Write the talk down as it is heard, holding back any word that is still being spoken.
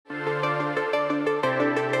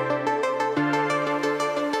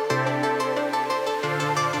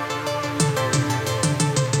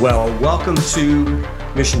Well, welcome to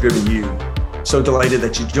Mission Driven You. So delighted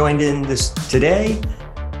that you joined in this today.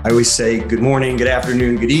 I always say good morning, good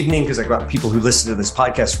afternoon, good evening, because I've got people who listen to this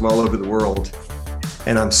podcast from all over the world.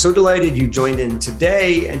 And I'm so delighted you joined in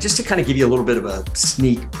today. And just to kind of give you a little bit of a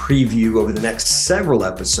sneak preview over the next several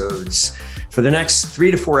episodes, for the next 3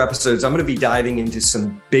 to 4 episodes, I'm going to be diving into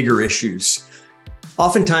some bigger issues.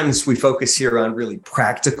 Oftentimes we focus here on really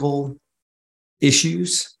practical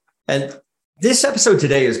issues. And this episode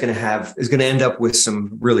today is going to end up with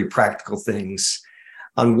some really practical things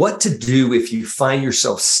on what to do if you find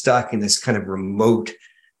yourself stuck in this kind of remote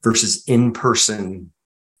versus in-person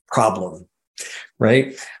problem,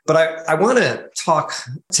 right? But I want to talk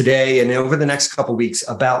today and over the next couple of weeks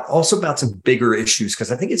about some bigger issues,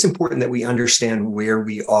 because I think it's important that we understand where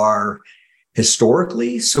we are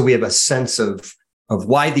historically, so we have a sense of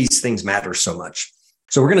why these things matter so much.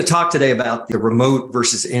 So we're going to talk today about the remote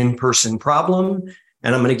versus in-person problem,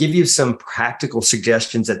 and I'm going to give you some practical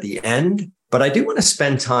suggestions at the end. But I do want to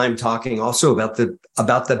spend time talking also about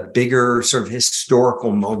the bigger sort of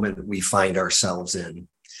historical moment we find ourselves in.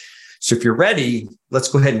 So if you're ready, let's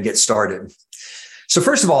go ahead and get started. So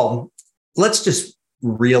first of all, let's just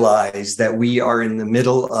realize that we are in the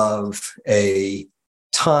middle of a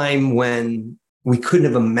time when we couldn't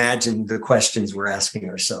have imagined the questions we're asking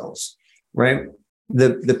ourselves, right?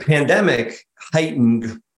 The pandemic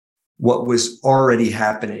heightened what was already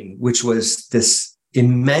happening, which was this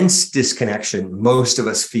immense disconnection most of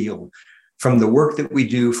us feel from the work that we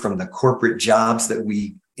do, from the corporate jobs that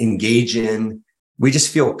we engage in. We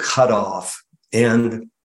just feel cut off. And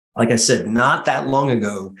like I said, not that long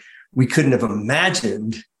ago, we couldn't have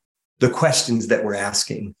imagined the questions that we're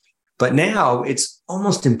asking. But now it's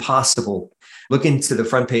almost impossible. Look into the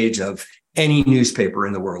front page of any newspaper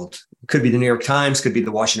in the world. It could be the New York Times, could be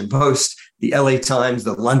the Washington Post, the LA Times,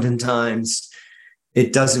 the London Times.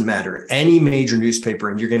 It doesn't matter. Any major newspaper,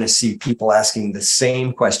 and you're going to see people asking the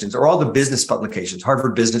same questions, or all the business publications,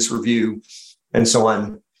 Harvard Business Review, and so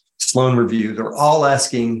on, Sloan Review, they're all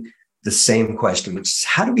asking the same question, which is,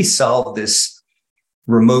 how do we solve this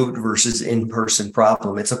remote versus in-person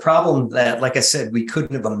problem? It's a problem that, like I said, we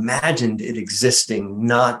couldn't have imagined it existing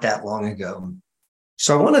not that long ago.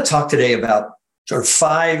 So I want to talk today about sort of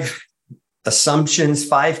 5 assumptions,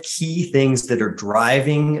 5 key things that are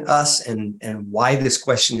driving us and why this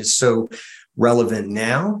question is so relevant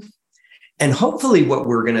now. And hopefully what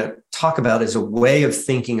we're going to talk about is a way of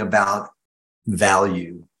thinking about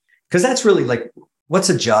value, because that's really like, what's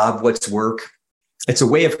a job? What's work? It's a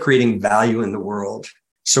way of creating value in the world.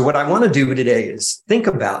 So what I want to do today is think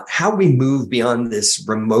about how we move beyond this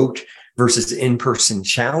remote versus in-person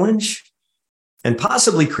challenge and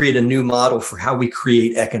possibly create a new model for how we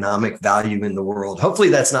create economic value in the world. Hopefully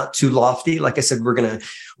that's not too lofty. Like I said, we're going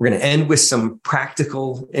to end with some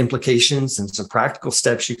practical implications and some practical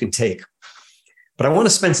steps you can take. But I want to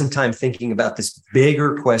spend some time thinking about this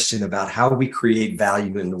bigger question about how we create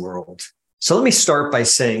value in the world. So let me start by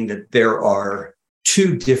saying that there are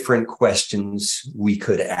 2 different questions we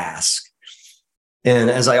could ask. And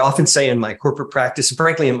as I often say in my corporate practice, and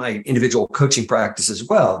frankly in my individual coaching practice as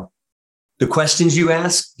well, the questions you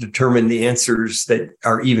ask determine the answers that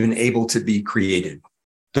are even able to be created.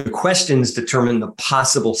 The questions determine the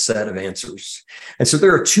possible set of answers. And so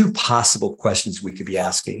there are 2 possible questions we could be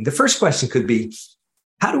asking. The first question could be,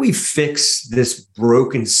 how do we fix this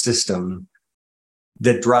broken system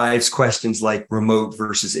that drives questions like remote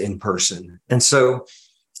versus in-person? And so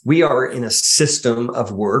we are in a system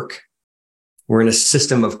of work. We're in a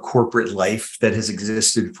system of corporate life that has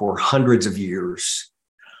existed for hundreds of years.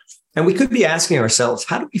 And we could be asking ourselves,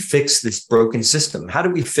 how do we fix this broken system? How do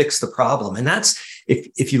we fix the problem? And that's,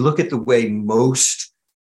 if you look at the way most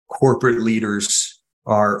corporate leaders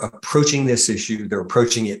are approaching this issue, they're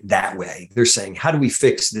approaching it that way. They're saying, how do we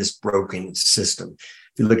fix this broken system?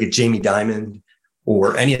 If you look at Jamie Dimon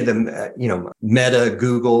or any of them, Meta,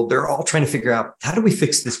 Google, they're all trying to figure out, how do we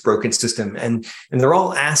fix this broken system? And they're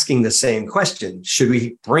all asking the same question. Should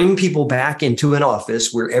we bring people back into an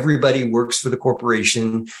office where everybody works for the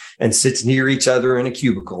corporation and sits near each other in a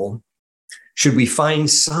cubicle? Should we find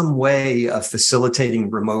some way of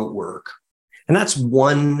facilitating remote work? And that's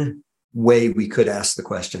one way we could ask the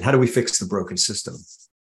question, how do we fix the broken system?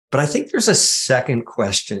 But I think there's a second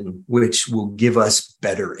question which will give us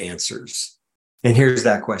better answers. And here's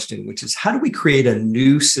that question, which is, how do we create a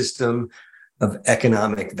new system of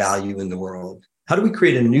economic value in the world? How do we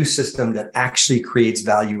create a new system that actually creates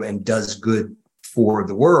value and does good for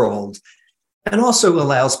the world and also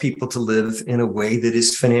allows people to live in a way that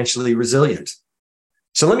is financially resilient?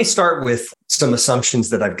 So let me start with some assumptions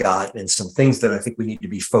that I've got and some things that I think we need to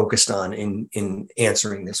be focused on in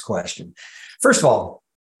answering this question. First of all,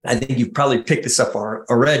 I think you've probably picked this up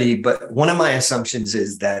already, but one of my assumptions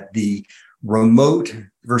is that the remote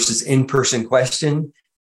versus in-person question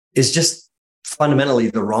is just fundamentally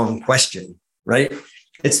the wrong question, right?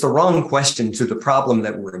 It's the wrong question to the problem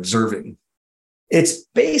that we're observing. It's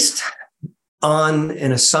based on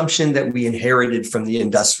an assumption that we inherited from the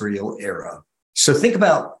industrial era. So think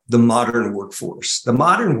about the modern workforce. The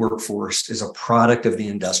modern workforce is a product of the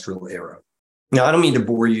industrial era. Now, I don't mean to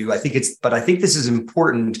bore you. But I think this is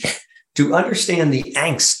important to understand the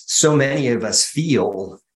angst so many of us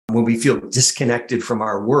feel when we feel disconnected from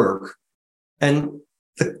our work. And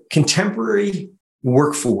the contemporary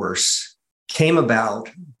workforce came about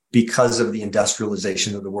because of the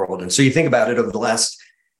industrialization of the world. And so you think about it over the last,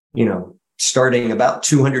 starting about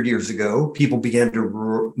 200 years ago, people began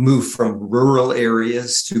to move from rural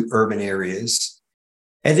areas to urban areas,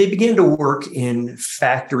 and they began to work in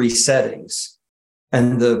factory settings.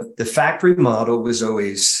 And the factory model was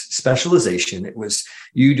always specialization. It was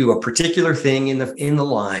you do a particular thing in the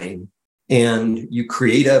line, and you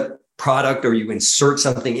create a product or you insert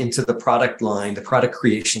something into the product line, the product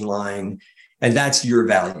creation line, and that's your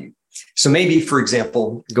value. So maybe, for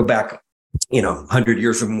example, go back 100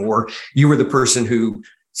 years or more, you were the person who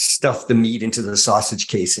stuffed the meat into the sausage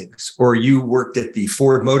casings, or you worked at the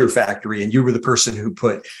Ford Motor Factory and you were the person who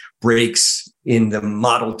put brakes in the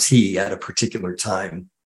Model T at a particular time.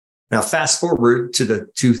 Now, fast forward to the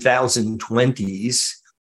 2020s,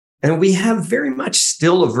 and we have very much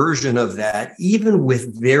still a version of that, even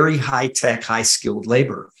with very high-tech, high-skilled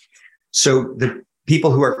labor. So the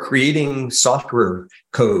people who are creating software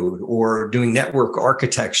code or doing network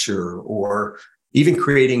architecture or even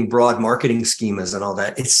creating broad marketing schemas and all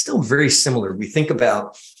that, it's still very similar. We think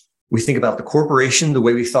about the corporation the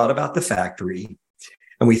way we thought about the factory,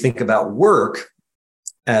 and we think about work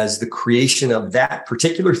as the creation of that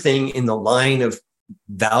particular thing in the line of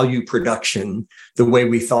value production the way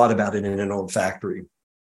we thought about it in an old factory.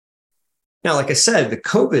 Now, like I said, the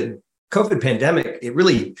COVID pandemic, it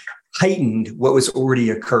really heightened what was already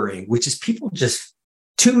occurring, which is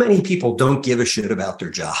too many people don't give a shit about their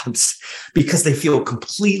jobs because they feel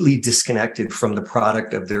completely disconnected from the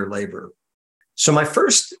product of their labor. So my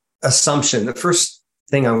first assumption, the first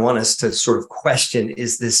thing I want us to sort of question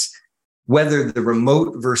is this, whether the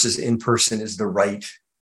remote versus in-person is the right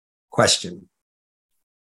question.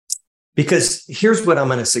 Because here's what I'm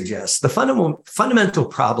going to suggest. The fundamental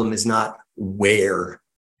problem is not where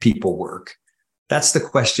people work. That's the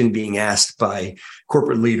question being asked by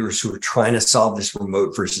corporate leaders who are trying to solve this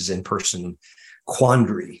remote versus in-person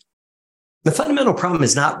quandary. The fundamental problem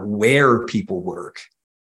is not where people work.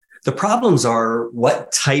 The problems are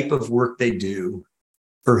what type of work they do,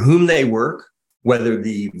 for whom they work, whether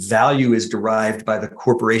the value is derived by the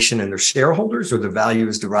corporation and their shareholders, or the value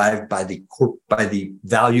is derived by the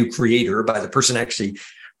value creator, by the person actually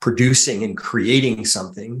producing and creating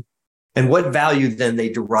something, and what value then they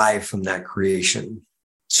derive from that creation.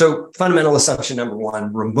 So fundamental assumption number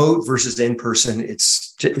one, remote versus in-person,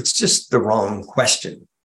 it's just the wrong question.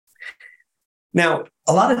 Now,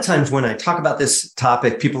 a lot of times when I talk about this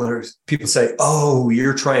topic, people say, oh,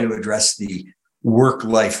 you're trying to address the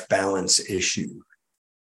work-life balance issue.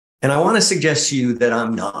 And I want to suggest to you that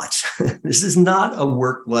I'm not. This is not a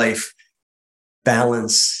work-life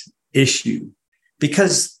balance issue,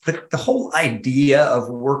 because the whole idea of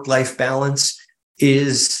work-life balance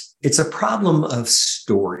it's a problem of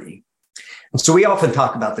story. And so we often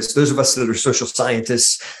talk about this. Those of us that are social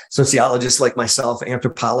scientists, sociologists like myself,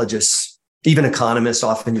 anthropologists, even economists,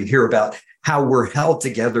 often you hear about how we're held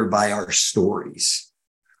together by our stories.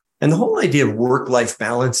 And the whole idea of work-life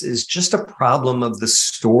balance is just a problem of the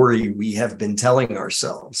story we have been telling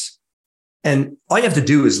ourselves. And all you have to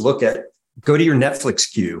do is go to your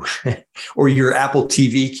Netflix queue or your Apple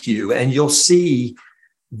TV queue, and you'll see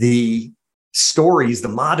the stories, the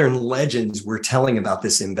modern legends we're telling about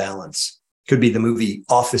this imbalance. Could be the movie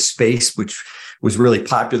Office Space, which was really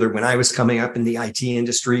popular when I was coming up in the IT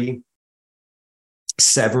industry.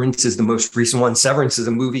 Severance is the most recent one. Severance is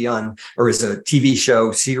a TV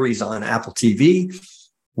show series on Apple TV,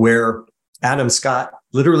 where Adam Scott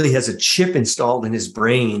literally has a chip installed in his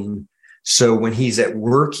brain. So when he's at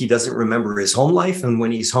work, he doesn't remember his home life. And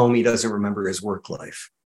when he's home, he doesn't remember his work life.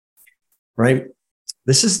 Right?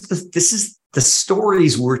 This is the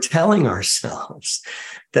stories we're telling ourselves,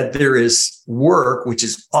 that there is work, which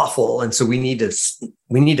is awful. And so we need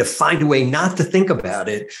to find a way not to think about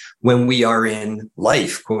it when we are in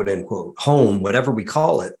life, quote unquote, home, whatever we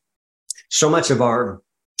call it. So much of our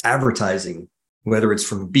advertising whether it's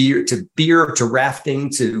from beer to rafting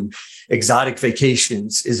to exotic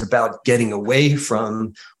vacations, is about getting away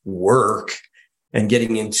from work and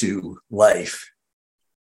getting into life.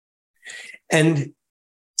 And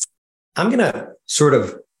I'm going to sort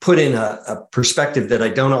of put in a perspective that I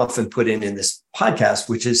don't often put in this podcast,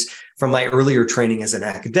 which is from my earlier training as an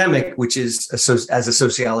academic, which is as a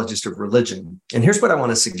sociologist of religion. And here's what I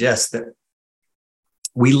want to suggest: that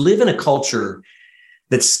we live in a culture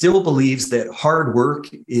that still believes that hard work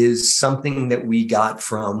is something that we got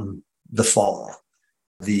from the fall.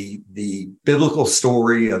 The biblical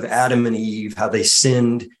story of Adam and Eve, how they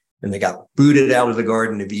sinned and they got booted out of the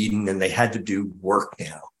Garden of Eden and they had to do work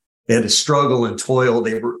now. They had to struggle and toil.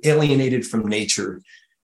 They were alienated from nature.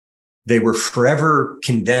 They were forever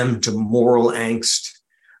condemned to moral angst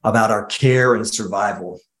about our care and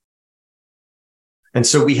survival. And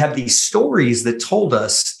so we have these stories that told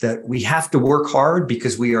us that we have to work hard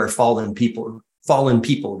because we are fallen people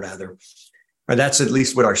rather. Or that's at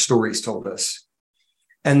least what our stories told us.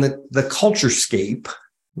 And the culturescape,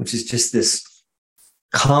 which is just this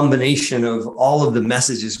combination of all of the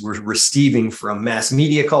messages we're receiving from mass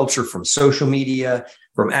media culture, from social media,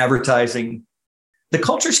 from advertising. The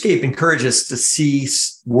culturescape encourages us to see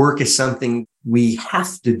work as something we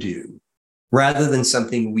have to do rather than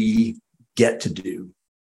something we get to do.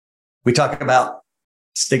 We talk about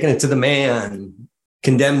sticking it to the man,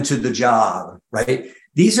 condemned to the job, right?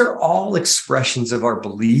 These are all expressions of our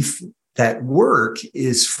belief that work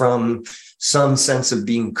is from some sense of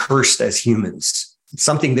being cursed as humans. It's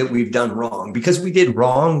something that we've done wrong. Because we did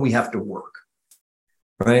wrong, we have to work,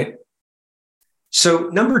 right? So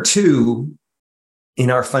number 2 in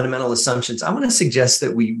our fundamental assumptions, I want to suggest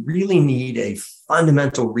that we really need a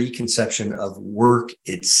fundamental reconception of work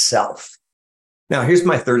itself. Now, here's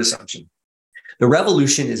my third assumption. The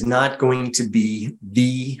revolution is not going to be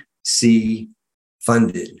VC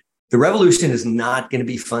funded. The revolution is not going to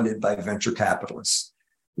be funded by venture capitalists.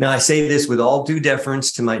 Now, I say this with all due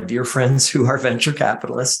deference to my dear friends who are venture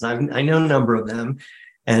capitalists. I know a number of them,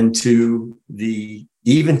 and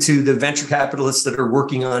even to the venture capitalists that are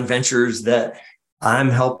working on ventures that I'm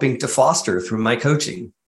helping to foster through my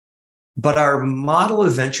coaching. But our model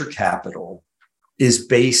of venture capital is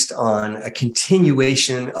based on a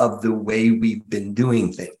continuation of the way we've been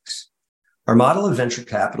doing things. Our model of venture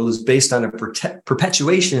capital is based on a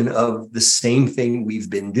perpetuation of the same thing we've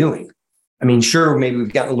been doing. I mean, sure, maybe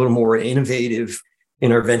we've gotten a little more innovative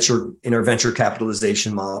in our venture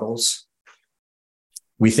capitalization models.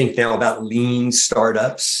 We think now about lean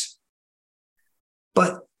startups,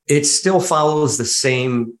 but it still follows the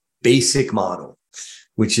same basic model,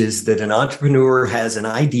 which is that an entrepreneur has an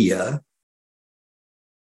idea.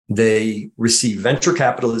 They receive venture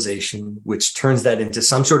capitalization, which turns that into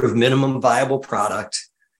some sort of minimum viable product.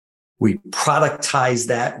 We productize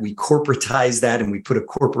that, we corporatize that, and we put a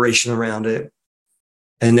corporation around it.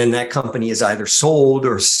 And then that company is either sold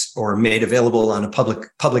or made available on a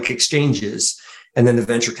public exchanges. And then the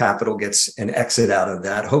venture capital gets an exit out of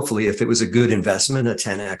that. Hopefully, if it was a good investment, a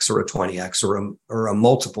 10x or a 20x or a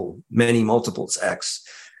multiple, many multiples X.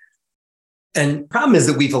 And problem is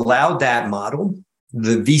that we've allowed that model,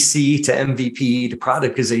 the VC to MVP to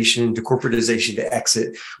productization to corporatization to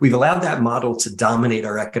exit, we've allowed that model to dominate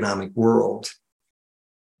our economic world.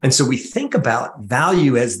 And so we think about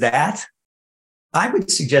value as that. I would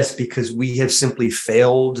suggest because we have simply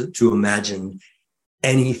failed to imagine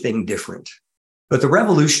anything different. But the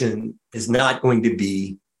revolution is not going to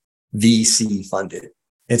be VC funded.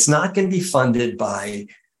 It's not going to be funded by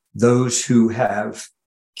those who have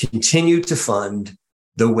continued to fund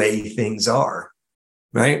the way things are.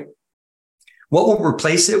 Right? What will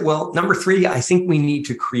replace it? Well, number 3, I think we need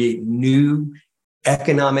to create new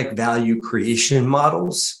economic value creation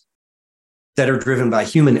models that are driven by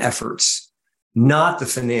human efforts, not the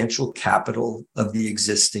financial capital of the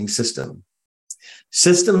existing system.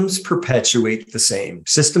 Systems perpetuate the same.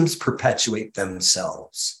 Systems perpetuate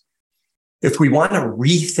themselves. If we want to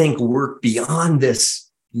rethink work beyond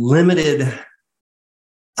this limited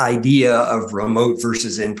idea of remote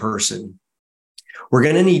versus in-person, we're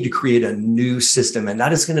going to need to create a new system, and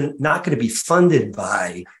that is not going to be funded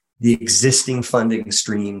by the existing funding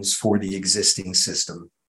streams for the existing system.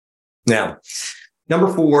 Now, number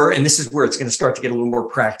 4, and this is where it's going to start to get a little more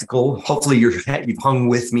practical. Hopefully you've hung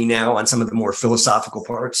with me now on some of the more philosophical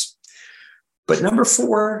parts. But number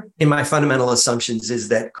 4 in my fundamental assumptions is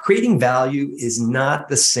that creating value is not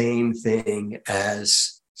the same thing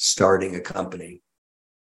as starting a company.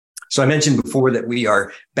 So I mentioned before that we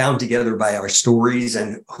are bound together by our stories,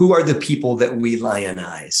 and who are the people that we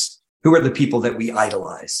lionize? Who are the people that we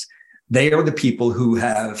idolize? They are the people who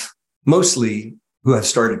have mostly who have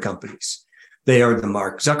started companies. They are the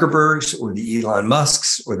Mark Zuckerbergs or the Elon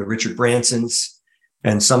Musks or the Richard Bransons.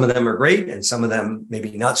 And some of them are great, and some of them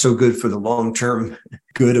maybe not so good for the long-term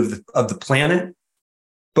good of the planet.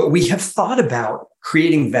 But we have thought about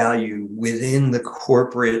creating value within the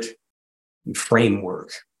corporate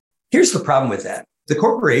framework. Here's the problem with that. The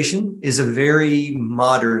corporation is a very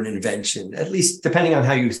modern invention, at least depending on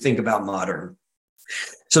how you think about modern.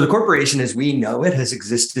 So the corporation as we know it has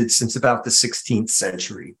existed since about the 16th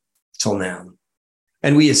century till now.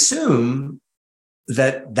 And we assume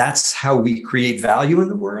that that's how we create value in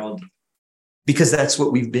the world because that's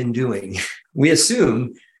what we've been doing. We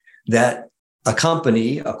assume that a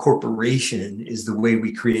company, a corporation is the way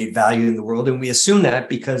we create value in the world. And we assume that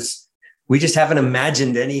because we just haven't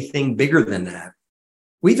imagined anything bigger than that.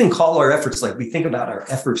 We even call our efforts, like we think about our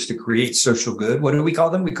efforts to create social good. What do we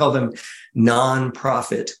call them? We call them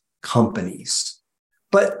nonprofit companies.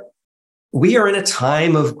 But we are in a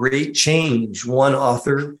time of great change. One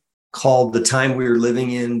author called the time we are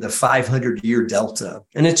living in the 500-year delta.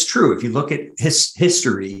 And it's true. If you look at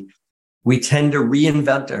history, we tend to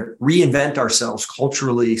reinvent ourselves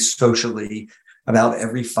culturally, socially, about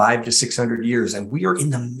every 500 to 600 years. And we are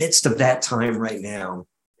in the midst of that time right now.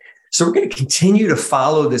 So we're going to continue to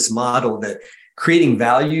follow this model that creating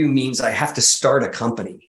value means I have to start a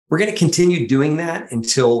company. We're going to continue doing that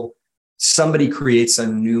until somebody creates a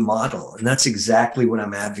new model. And that's exactly what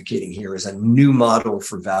I'm advocating here is a new model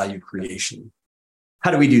for value creation.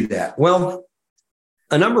 How do we do that? Well,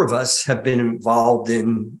 a number of us have been involved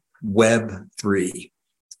in Web3.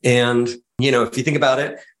 And, if you think about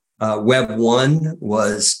it, Web 1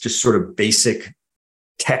 was just sort of basic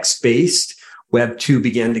text-based. Web 2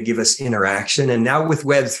 began to give us interaction. And now with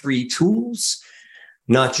Web 3 tools,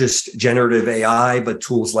 not just generative AI, but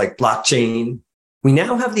tools like blockchain, we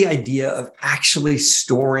now have the idea of actually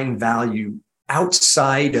storing value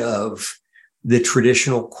outside of the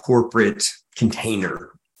traditional corporate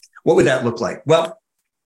container. What would that look like? Well,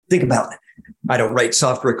 think about it. I don't write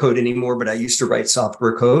software code anymore, but I used to write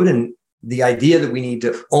software code. And the idea that we need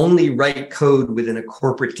to only write code within a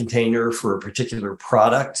corporate container for a particular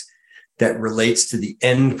product that relates to the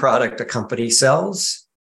end product a company sells,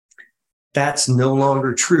 that's no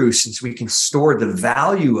longer true since we can store the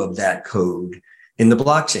value of that code in the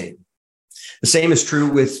blockchain. The same is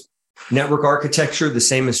true with network architecture. The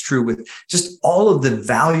same is true with just all of the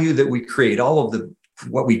value that we create, all of the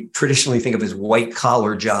what we traditionally think of as white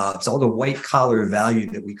collar jobs, all the white collar value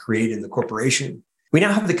that we create in the corporation. We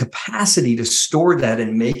now have the capacity to store that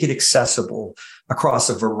and make it accessible across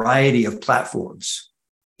a variety of platforms.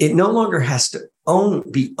 It no longer has to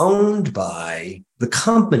be owned by the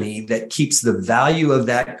company that keeps the value of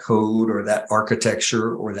that code or that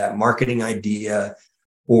architecture or that marketing idea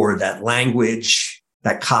or that language,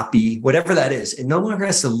 that copy, whatever that is. It no longer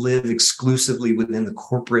has to live exclusively within the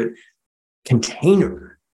corporate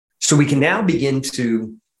container. So we can now begin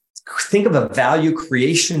to think of a value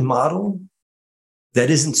creation model that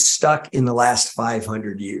isn't stuck in the last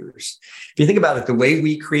 500 years. If you think about it, the way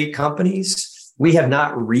we create companies, we have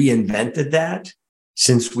not reinvented that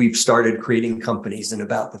since we've started creating companies in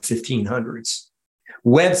about the 1500s.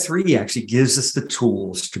 Web3 actually gives us the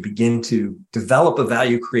tools to begin to develop a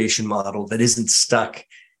value creation model that isn't stuck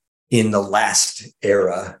in the last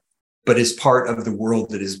era, but is part of the world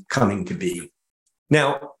that is coming to be.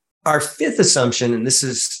 Now, our fifth assumption, and this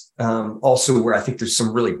is also where I think there's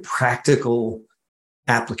some really practical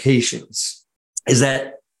applications, is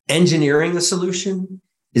that engineering a solution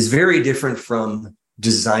is very different from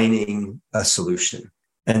designing a solution.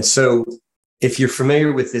 And so if you're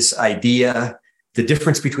familiar with this idea, the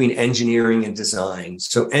difference between engineering and design.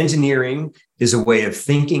 So engineering is a way of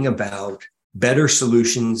thinking about better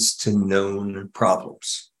solutions to known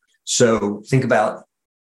problems. So think about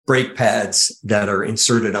brake pads that are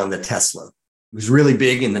inserted on the Tesla. It was really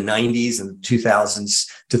big in the 90s and 2000s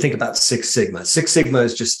to think about Six Sigma. Six Sigma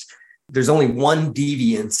is just, there's only one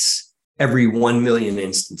deviance every 1 million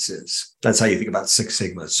instances. That's how you think about Six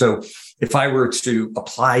Sigma. So if I were to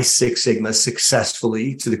apply Six Sigma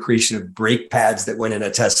successfully to the creation of brake pads that went in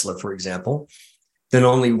a Tesla, for example, then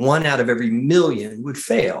only 1 out of every million would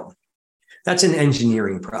fail. That's an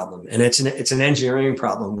engineering problem. And it's an engineering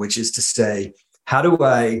problem, which is to say, how do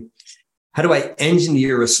I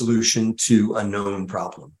engineer a solution to a known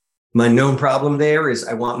problem? My known problem there is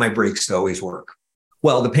I want my brakes to always work.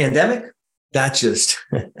 Well, the pandemic, that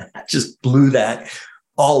just blew that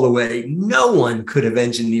all the way. No one could have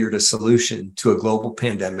engineered a solution to a global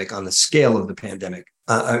pandemic on the scale of the pandemic,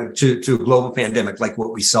 to a global pandemic like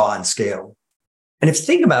what we saw on scale. And if you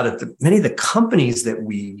think about it, many of the companies that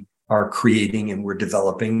we are creating and we're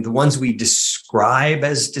developing, the ones we describe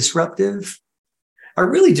as disruptive, are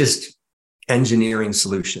really just engineering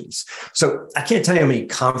solutions. So I can't tell you how many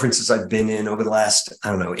conferences I've been in over the last,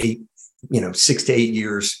 6 to 8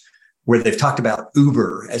 years, where they've talked about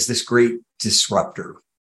Uber as this great disruptor.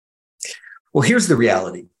 Well, here's the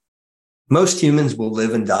reality. Most humans will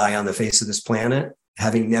live and die on the face of this planet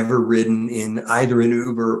having never ridden in either an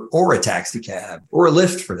Uber or a taxi cab or a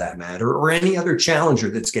Lyft for that matter, or any other challenger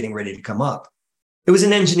that's getting ready to come up. It was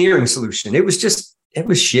an engineering solution. It was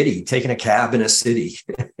shitty taking a cab in a city.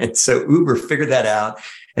 And so Uber figured that out,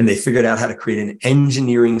 and they figured out how to create an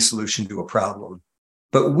engineering solution to a problem.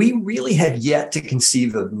 But we really have yet to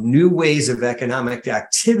conceive of new ways of economic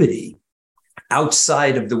activity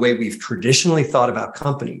outside of the way we've traditionally thought about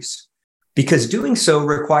companies, because doing so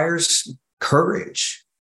requires courage.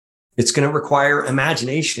 It's going to require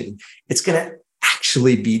imagination. It's going to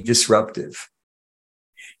actually be disruptive.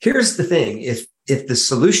 Here's the thing. If the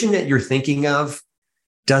solution that you're thinking of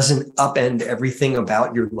doesn't upend everything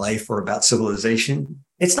about your life or about civilization,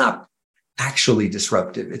 it's not actually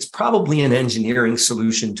disruptive. It's probably an engineering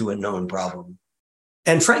solution to a known problem.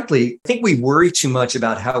 And frankly, I think we worry too much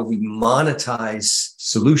about how we monetize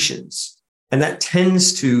solutions. And that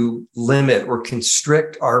tends to limit or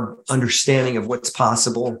constrict our understanding of what's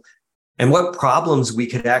possible and what problems we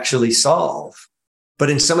could actually solve. But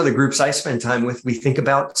in some of the groups I spend time with, we think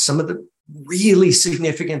about some of the really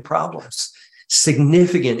significant problems,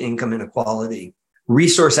 significant income inequality,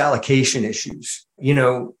 resource allocation issues.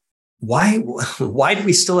 Why do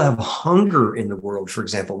we still have hunger in the world, for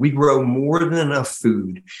example? We grow more than enough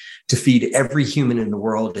food to feed every human in the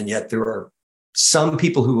world, and yet there are some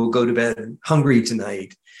people who will go to bed hungry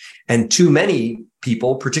tonight, and too many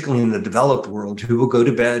people, particularly in the developed world, who will go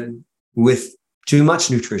to bed with too much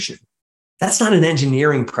nutrition. That's not an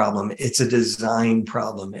engineering problem. It's a design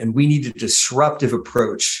problem, and we need a disruptive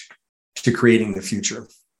approach to creating the future.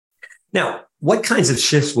 Now, what kinds of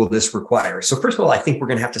shifts will this require? So first of all, I think we're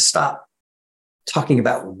going to have to stop talking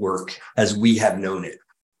about work as we have known it.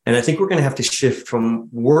 And I think we're going to have to shift from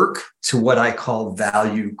work to what I call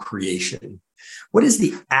value creation. What is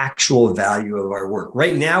the actual value of our work?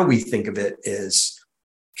 Right now, we think of it as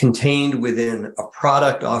contained within a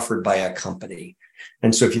product offered by a company.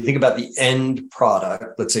 And so if you think about the end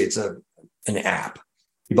product, let's say it's an app.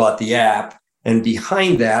 You bought the app, and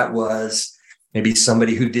behind that was maybe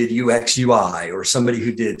somebody who did UX, UI, or somebody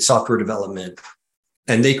who did software development.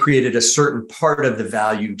 And they created a certain part of the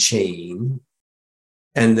value chain.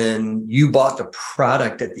 And then you bought the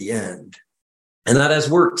product at the end. And that has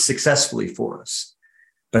worked successfully for us.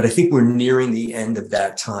 But I think we're nearing the end of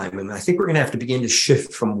that time. And I think we're going to have to begin to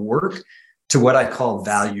shift from work to what I call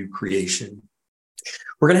value creation.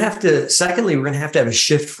 We're going to have to have a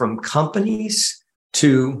shift from companies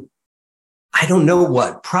to, I don't know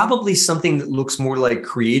what, probably something that looks more like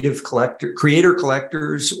creator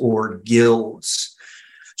collectors or guilds.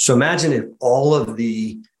 So imagine if all of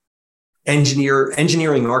the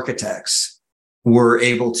engineering architects were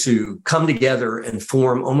able to come together and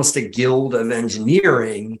form almost a guild of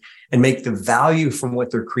engineering and make the value from what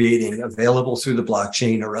they're creating available through the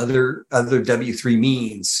blockchain or other W3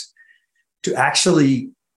 means to actually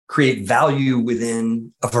create value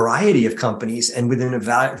within a variety of companies and within a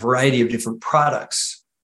variety of different products.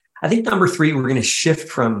 I think number 3, we're going to shift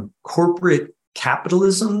from corporate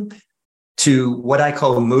capitalism to what I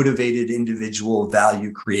call motivated individual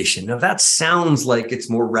value creation. Now, that sounds like it's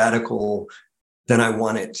more radical than I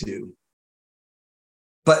want it to.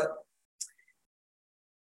 But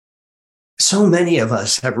so many of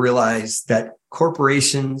us have realized that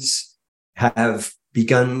corporations have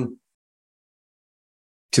begun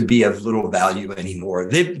to be of little value anymore.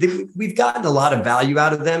 We've gotten a lot of value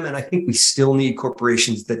out of them, and I think we still need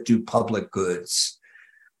corporations that do public goods.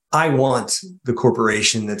 I want the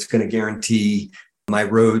corporation that's going to guarantee my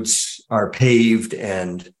roads are paved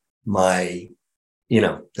and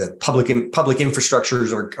the public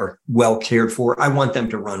infrastructures are well cared for. I want them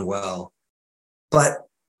to run well. But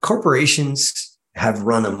corporations have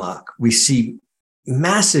run amok. We see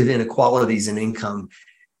massive inequalities in income,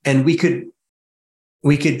 and we could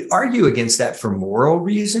argue against that for moral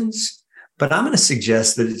reasons, but I'm going to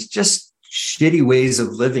suggest that it's just shitty ways of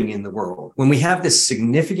living in the world. When we have this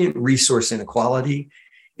significant resource inequality,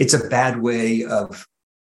 it's a bad way of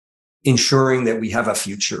ensuring that we have a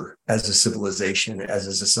future as a civilization, as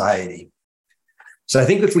a society. So I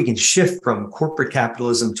think if we can shift from corporate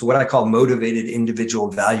capitalism to what I call motivated individual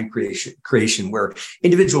value creation, where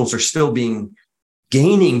individuals are still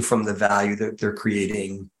gaining from the value that they're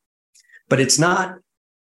creating, but it's not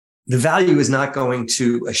the value is not going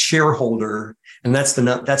to a shareholder. And that's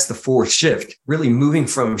the fourth shift, really moving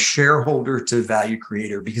from shareholder to value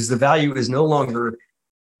creator, because the value is no longer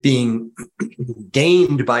being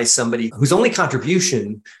gained by somebody whose only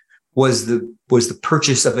contribution was the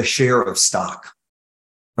purchase of a share of stock,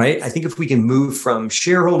 right? I think if we can move from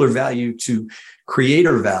shareholder value to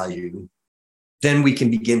creator value, then we can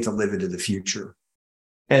begin to live into the future.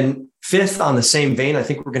 And fifth, on the same vein, I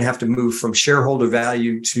think we're going to have to move from shareholder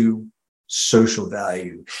value to social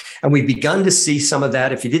value. And we've begun to see some of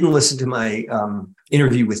that. If you didn't listen to my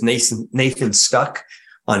interview with Nathan Stuck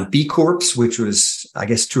on B Corps, which was, I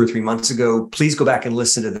guess, 2 or 3 months ago, please go back and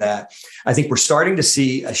listen to that. I think we're starting to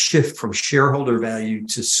see a shift from shareholder value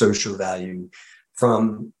to social value,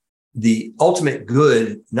 from the ultimate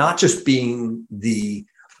good not just being the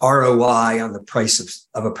ROI on the price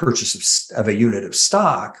of a purchase of a unit of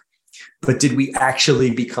stock, but did we actually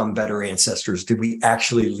become better ancestors? Did we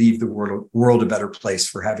actually leave the world a better place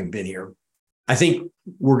for having been here? I think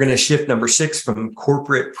we're going to shift number 6 from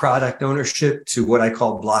corporate product ownership to what I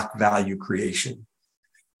call block value creation.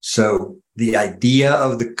 So the idea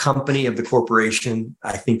of the company, of the corporation,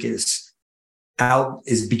 I think is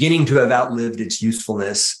beginning to have outlived its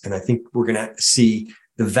usefulness. And I think we're going to see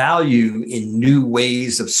the value in new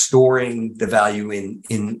ways of storing the value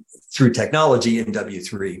in through technology in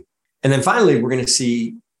W3. And then finally, we're going to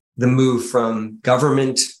see the move from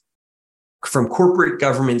corporate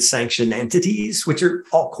government sanctioned entities, which are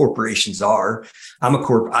all corporations are. I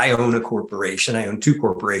own a corporation. I own 2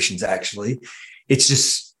 corporations, actually. It's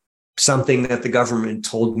just something that the government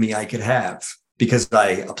told me I could have because I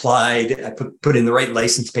applied, I put in the right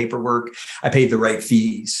license paperwork, I paid the right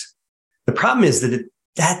fees. The problem is that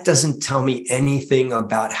that doesn't tell me anything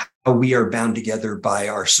about how we are bound together by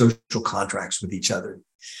our social contracts with each other,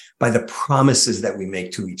 by the promises that we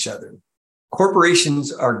make to each other.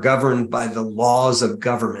 Corporations are governed by the laws of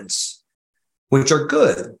governments, which are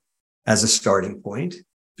good as a starting point,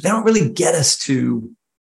 but they don't really get us to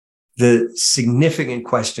the significant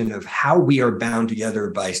question of how we are bound together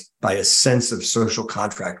by a sense of social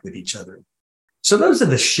contract with each other. So those are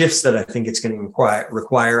the shifts that I think it's going to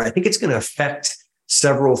require. I think it's going to affect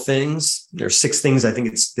several things. There are 6 things I think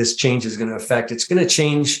this change is going to affect. It's going to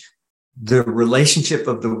change the relationship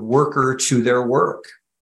of the worker to their work,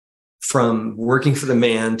 from working for the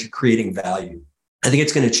man to creating value. I think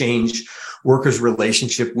it's going to change workers'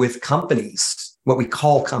 relationship with companies, what we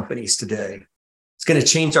call companies today. It's going to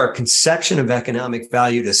change our conception of economic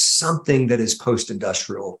value to something that is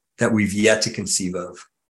post-industrial that we've yet to conceive of.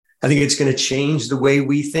 I think it's going to change the way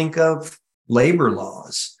we think of labor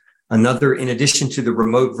laws. Another, in addition to the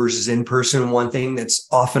remote versus in-person, one thing that's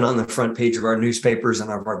often on the front page of our newspapers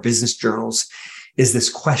and of our business journals is this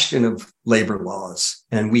question of labor laws.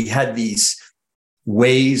 And we had these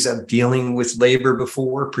ways of dealing with labor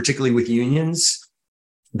before, particularly with unions,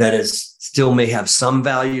 that is still may have some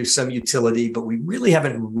value, some utility, but we really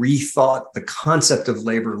haven't rethought the concept of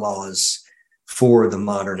labor laws for the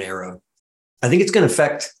modern era. I think it's going to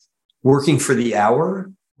affect working by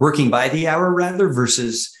the hour rather,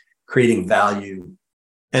 versus creating value.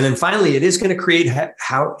 And then finally, it is going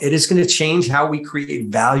to change how we create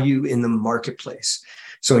value in the marketplace.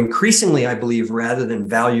 So increasingly, I believe, rather than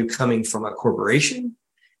value coming from a corporation,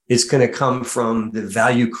 it's going to come from the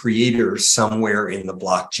value creator somewhere in the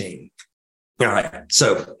blockchain. All right.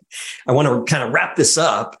 So I want to kind of wrap this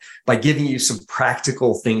up by giving you some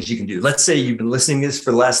practical things you can do. Let's say you've been listening to this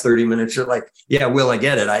for the last 30 minutes. You're like, yeah, Will, I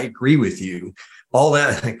get it. I agree with you. All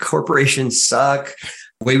that corporations suck.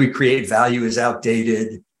 The way we create value is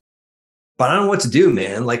outdated. But I don't know what to do,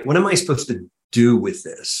 man. Like, what am I supposed to do with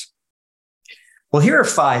this? Well, here are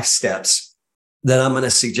 5 steps that I'm going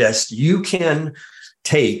to suggest you can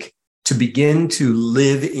take to begin to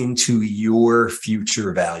live into your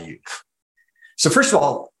future value. So first of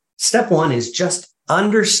all, step 1 is just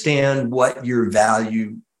understand what your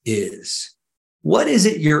value is. What is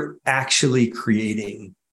it you're actually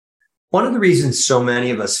creating? One of the reasons so many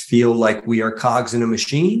of us feel like we are cogs in a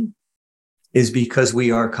machine is because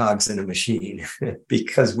we are cogs in a machine,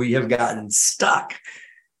 because we have gotten stuck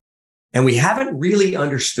and we haven't really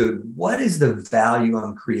understood what is the value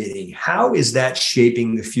I'm creating? How is that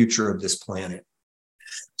shaping the future of this planet?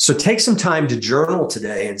 So take some time to journal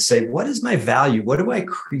today and say, what is my value? What do I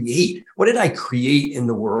create? What did I create in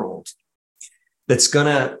the world that's going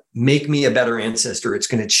to make me a better ancestor? It's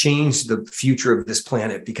going to change the future of this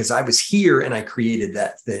planet because I was here and I created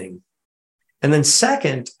that thing. And then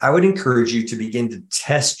second, I would encourage you to begin to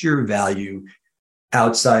test your value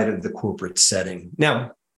outside of the corporate setting.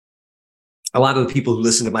 Now, a lot of the people who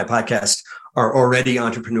listen to my podcast are already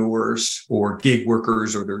entrepreneurs or gig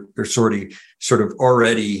workers, or they're sort of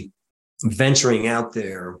already venturing out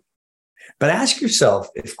there. But ask yourself,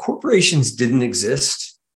 if corporations didn't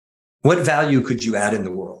exist, what value could you add in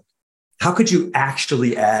the world? How could you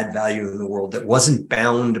actually add value in the world that wasn't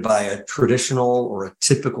bound by a traditional or a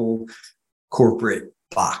typical corporate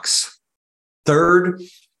box? Third,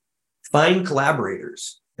 find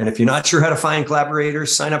collaborators. And if you're not sure how to find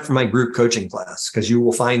collaborators, sign up for my group coaching class, because you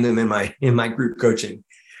will find them in my group coaching.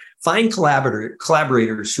 Find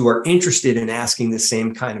collaborators who are interested in asking the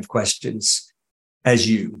same kind of questions as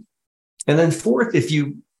you. And then fourth, if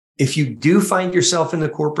you do find yourself in the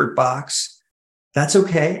corporate box, that's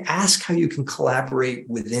okay. Ask how you can collaborate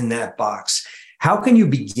within that box. How can you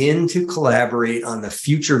begin to collaborate on the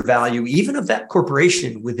future value, even of that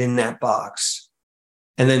corporation within that box?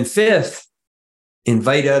 And then fifth,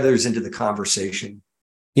 invite others into the conversation.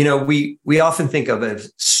 You know, we often think of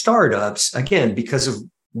as startups, again, because of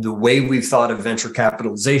the way we've thought of venture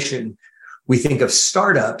capitalization, we think of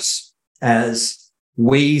startups as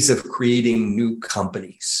ways of creating new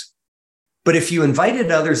companies. But if you invited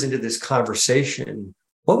others into this conversation,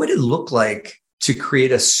 what would it look like to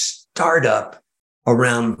create a startup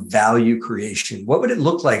around value creation? What would it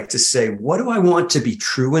look like to say, what do I want to be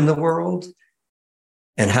true in the world?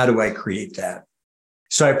 And how do I create that?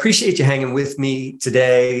 So I appreciate you hanging with me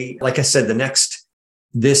today. Like I said, for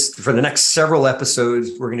the next several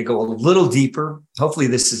episodes, we're going to go a little deeper. Hopefully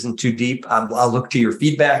this isn't too deep. I'll look to your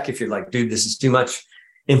feedback. If you're like, dude, this is too much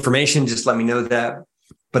information, just let me know that.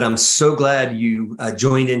 But I'm so glad you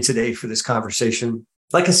joined in today for this conversation.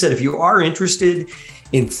 Like I said, if you are interested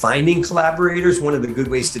in finding collaborators, one of the good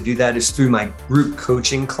ways to do that is through my group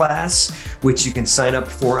coaching class, which you can sign up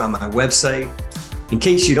for on my website. In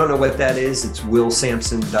case you don't know what that is, it's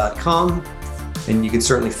willsampson.com. And you can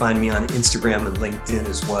certainly find me on Instagram and LinkedIn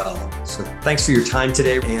as well. So thanks for your time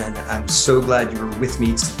today. And I'm so glad you were with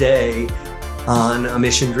me today on A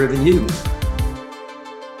Mission Driven You.